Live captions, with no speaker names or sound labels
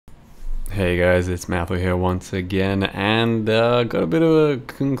Hey guys, it's Matthew here once again, and got a bit of a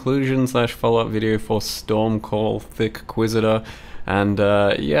conclusion slash follow-up video for Stormcall Thicc Quisitor, and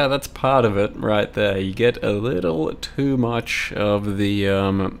yeah, that's part of it right there. You get a little too much of the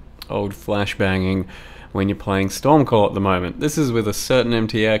old flashbanging when you're playing Stormcall at the moment. This is with a certain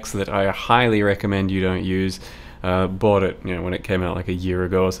MTX that I highly recommend you don't use. Bought it, when it came out like a year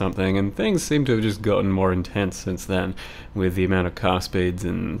ago or something, and things seem to have just gotten more intense since then, with the amount of car speeds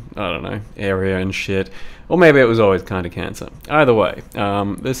and, I don't know, area and shit. Or maybe it was always kind of cancer. Either way,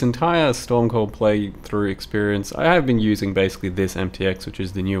 this entire Stormcall playthrough experience, I have been using basically this MTX, which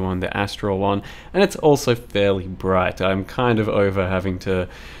is the new one, the Astral one, and it's also fairly bright. I'm kind of over having to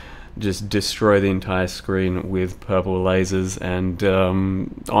just destroy the entire screen with purple lasers, and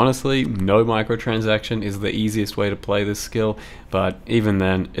honestly, no microtransaction is the easiest way to play this skill, but even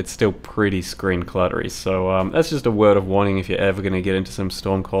then, it's still pretty screen cluttery. So that's just a word of warning if you're ever going to get into some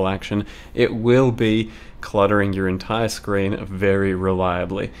Stormcall action. It will be cluttering your entire screen very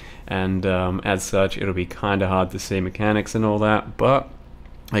reliably, and as such, it'll be kind of hard to see mechanics and all that, but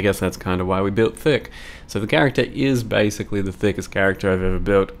I guess that's kind of why we built Thicc. So the character is basically the thickest character I've ever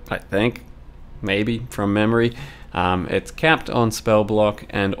built, I think, maybe, from memory. It's capped on spell block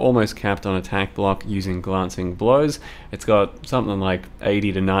and almost capped on attack block using glancing blows. It's got something like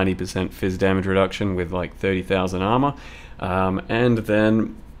 80 to 90% fizz damage reduction with like 30,000 armor, and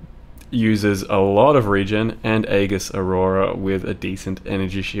then uses a lot of regen and Aegis Aurora with a decent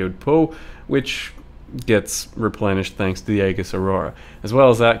energy shield pool, which gets replenished thanks to the Aegis Aurora. As well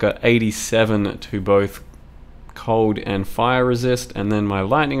as that, got 87 to both cold and fire resist, and then my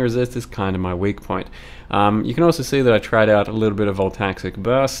lightning resist is kind of my weak point. You can also see that I tried out a little bit of Voltaxic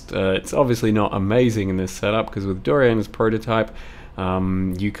Burst. It's obviously not amazing in this setup, because with Dory and his prototype,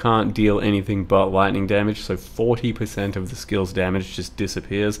 you can't deal anything but lightning damage, so 40% of the skill's damage just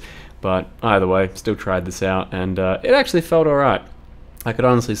disappears. But either way, still tried this out, and it actually felt alright. I could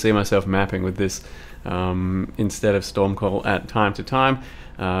honestly see myself mapping with this instead of Stormcall at time to time,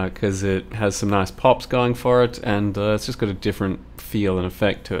 because it has some nice pops going for it, and it's just got a different feel and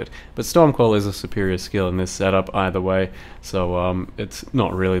effect to it. But Stormcall is a superior skill in this setup either way, so it's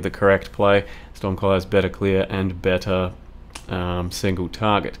not really the correct play. Stormcall has better clear and better single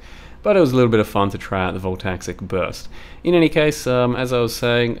target. But it was a little bit of fun to try out the Voltaxic Burst. In any case, as I was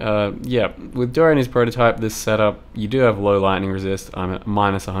saying, yeah, with Dory and his prototype, this setup, you do have low lightning resist. I'm at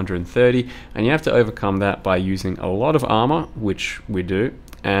minus 130, and you have to overcome that by using a lot of armor, which we do,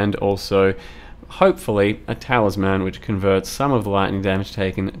 and also hopefully a talisman which converts some of the lightning damage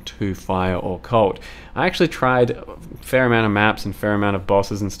taken to fire or cold. I actually tried a fair amount of maps and fair amount of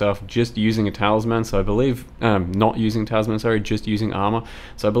bosses and stuff just using a talisman, so I believe, not using talisman, sorry, just using armor.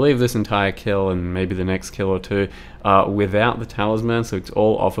 So I believe this entire kill and maybe the next kill or two without the talisman, so it's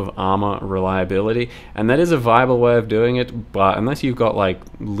all off of armor reliability, and that is a viable way of doing it, but unless you've got like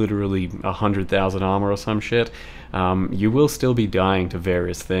literally 100,000 armor or some shit, you will still be dying to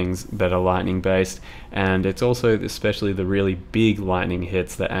various things that are lightning based, and it's also especially the really big lightning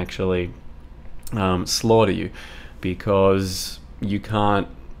hits that actually slaughter you, because you can't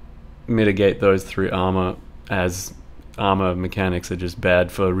mitigate those through armor, as armor mechanics are just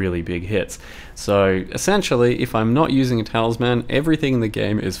bad for really big hits. So essentially, if I'm not using a talisman, everything in the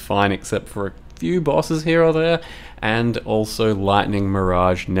game is fine except for a few bosses here or there, and also Lightning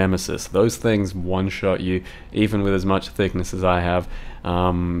Mirage Nemesis. Those things one-shot you, even with as much thickness as I have,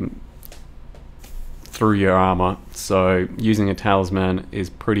 through your armor. So using a talisman is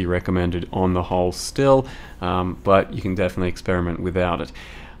pretty recommended on the whole still, but you can definitely experiment without it.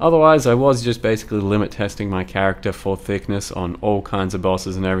 Otherwise, I was just basically limit testing my character for thickness on all kinds of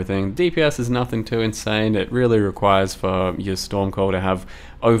bosses and everything. DPS is nothing too insane. It really requires for your Stormcall to have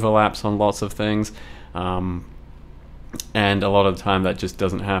overlaps on lots of things, and a lot of the time that just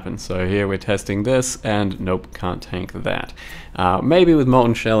doesn't happen. So here we're testing this, and nope, can't tank that. Maybe with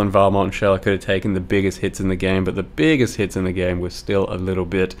Molten Shell and Val Molten Shell I could have taken the biggest hits in the game, but the biggest hits in the game were still a little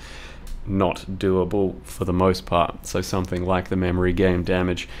bit not doable for the most part. So something like the memory game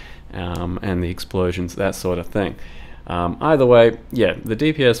damage and the explosions, that sort of thing. Either way, yeah, the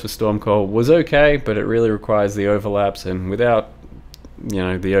DPS for Stormcall was okay, but it really requires the overlaps, and without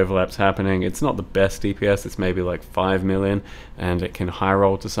the overlaps happening, it's not the best DPS. It's maybe like 5 million, and it can high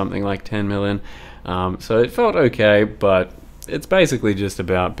roll to something like 10 million. So it felt okay, but it's basically just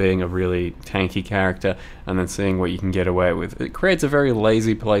about being a really tanky character and then seeing what you can get away with. It creates a very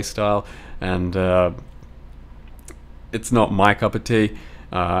lazy playstyle, and it's not my cup of tea.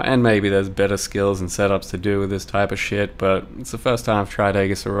 And maybe there's better skills and setups to do with this type of shit, but it's the first time I've tried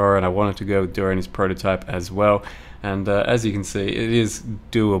Aegis Aurora, and I wanted to go with Dory and his prototype as well. and as you can see, it is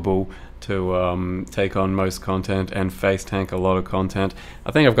doable to take on most content and face tank a lot of content.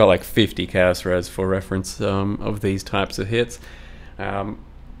 I think I've got like 50 chaos res for reference of these types of hits.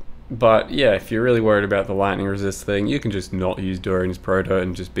 But yeah, if you're really worried about the lightning resist thing, you can just not use Dory in his Proto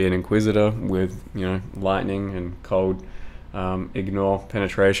and just be an Inquisitor with, you know, lightning and cold ignore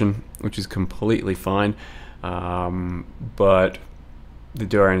penetration, which is completely fine. But the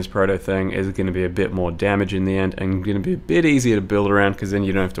Dory in his Proto thing is going to be a bit more damage in the end and going to be a bit easier to build around, because then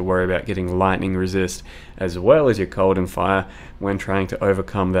you don't have to worry about getting lightning resist as well as your cold and fire when trying to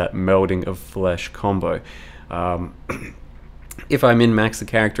overcome that melding of flesh combo. If I min-max the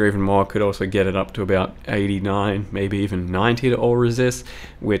character even more, I could also get it up to about 89, maybe even 90 to all resist,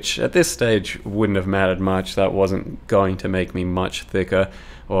 which at this stage wouldn't have mattered much. That wasn't going to make me much thicker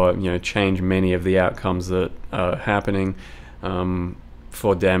or, you know, change many of the outcomes that are happening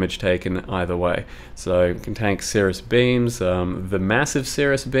for damage taken either way. So you can tank Cirrus Beams. The massive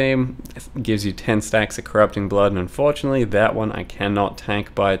Cirrus Beam gives you 10 stacks of Corrupting Blood, and unfortunately that one I cannot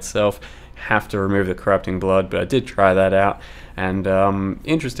tank by itself. Have to remove the Corrupting Blood, but I did try that out, and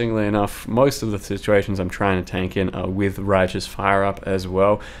interestingly enough, most of the situations I'm trying to tank in are with Righteous Fire up as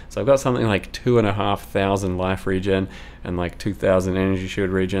well. So I've got something like 2,500 life regen and like 2,000 energy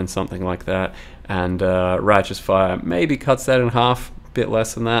shield regen, something like that, and Righteous Fire maybe cuts that in half, a bit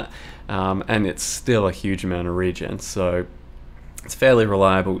less than that, and it's still a huge amount of regen, so it's fairly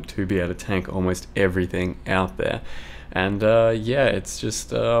reliable to be able to tank almost everything out there. And yeah, it's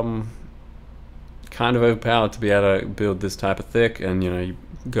just kind of overpowered to be able to build this type of Thicc, and, you know, you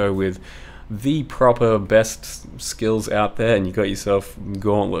go with the proper best skills out there and you got yourself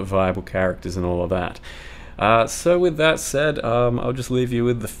gauntlet viable characters and all of that. So with that said, I'll just leave you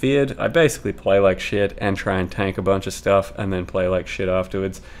with the feared. I basically play like shit and try and tank a bunch of stuff and then play like shit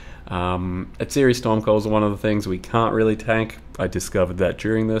afterwards. At Series Stormcalls are one of the things we can't really tank. I discovered that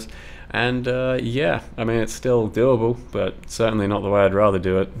during this. And yeah, I mean, it's still doable, but certainly not the way I'd rather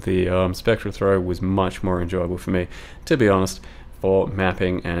do it. The Spectral Throw was much more enjoyable for me, to be honest, for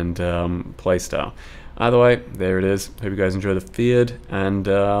mapping and playstyle. Either way, there it is. Hope you guys enjoy the feared, and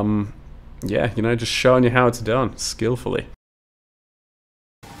yeah, you know, just showing you how it's done, skillfully.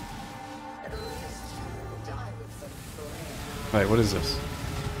 Wait, what is this?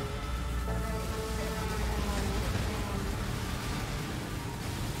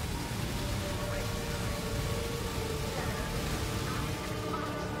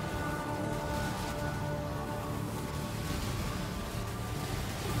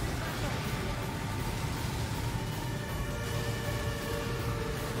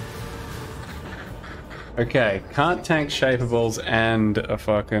 Okay, can't tank Shapeables and a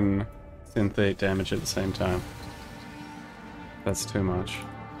fucking Synthete damage at the same time. That's too much.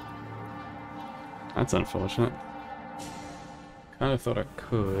 That's unfortunate. Kind of thought I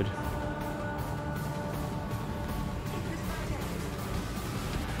could.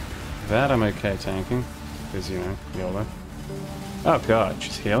 That I'm okay tanking, because, you know, YOLO. Oh god,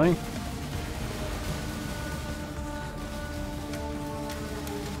 she's healing?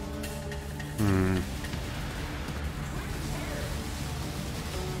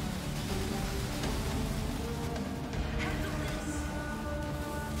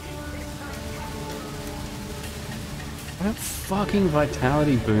 That fucking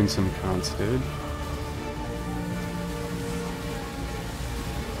vitality boons some cunts, dude.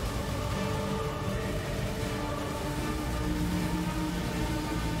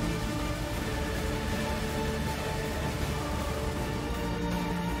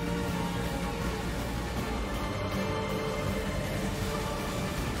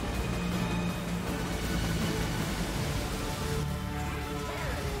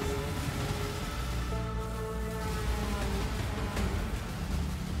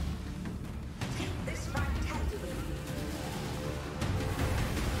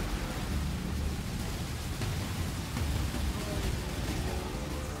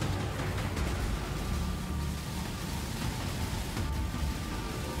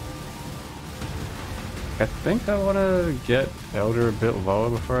 I think I want to get Elder a bit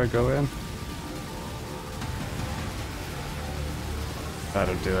lower before I go in.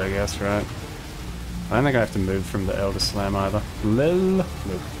 That'll do, I guess, right? I don't think I have to move from the Elder Slam either. Lol. Nope.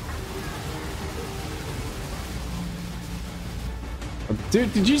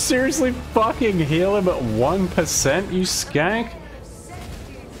 Dude, did you seriously fucking heal him at 1%, you skank?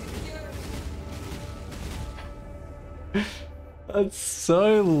 That's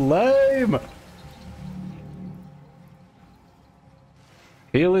so lame!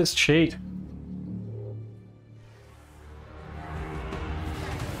 Heal is cheat.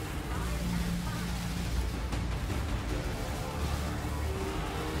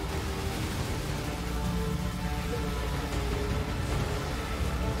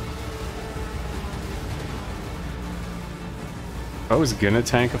 I was gonna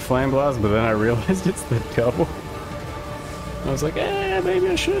tank a flame blast, but then I realized it's the double. I was like, maybe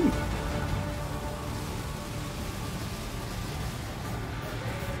I shouldn't.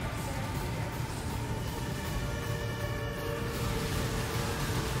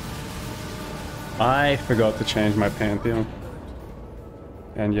 I forgot to change my Pantheon.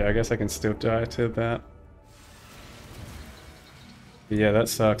 And yeah, I guess I can still die to that. But yeah, that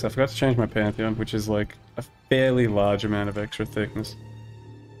sucks. I forgot to change my Pantheon, which is like a fairly large amount of extra thickness.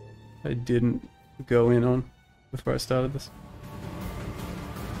 I didn't go in on before I started this.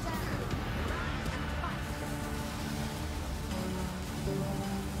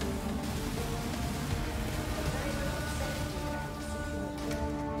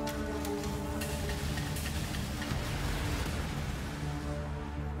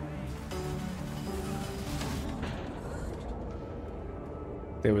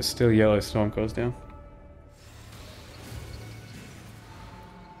 There was still yellow storm goes down.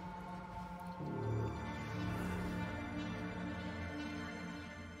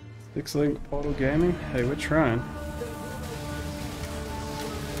 Thicc Link Portal Gaming. Hey, we're trying.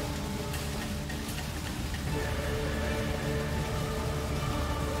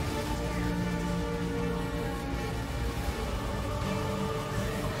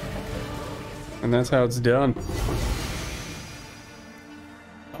 And that's how it's done.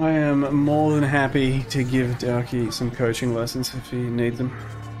 I am more than happy to give Darky some coaching lessons if he needs them.